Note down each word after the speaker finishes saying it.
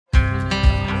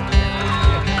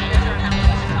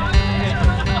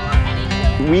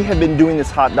We have been doing this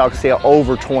hot dog sale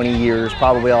over 20 years,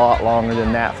 probably a lot longer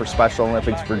than that for Special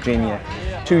Olympics Virginia.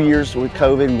 2 years with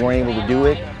COVID, we weren't able to do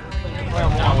it.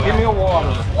 Give me a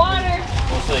water. Water.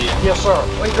 We'll see you. Yes, sir.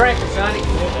 What you drinking, Sonny?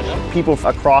 People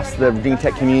across the Virginia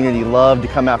Tech community love to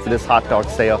come out for this hot dog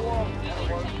sale.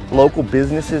 Local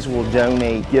businesses will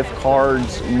donate gift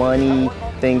cards, money,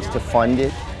 things to fund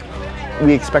it.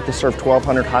 We expect to serve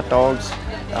 1,200 hot dogs,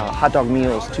 hot dog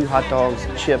meals, 2 hot dogs,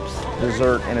 chips,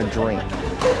 dessert, and a drink.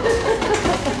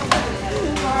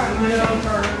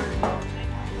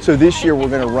 So this year we're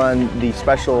going to run the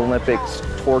Special Olympics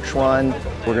torch run.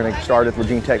 We're going to start at the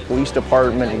Virginia Tech Police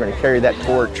Department. We're going to carry that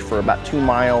torch for about 2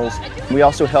 miles. We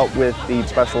also help with the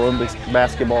Special Olympics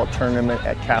basketball tournament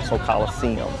at Castle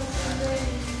Coliseum.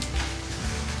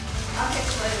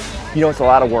 You know, it's a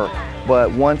lot of work,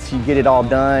 but once you get it all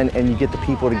done and you get the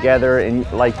people together and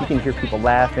like you can hear people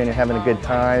laughing and having a good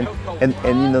time, and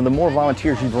you know, the more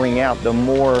volunteers you bring out, the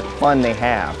more fun they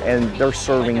have, and they're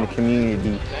serving the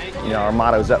community. You know, our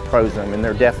motto is Up Pros Them, and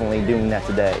they're definitely doing that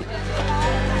today.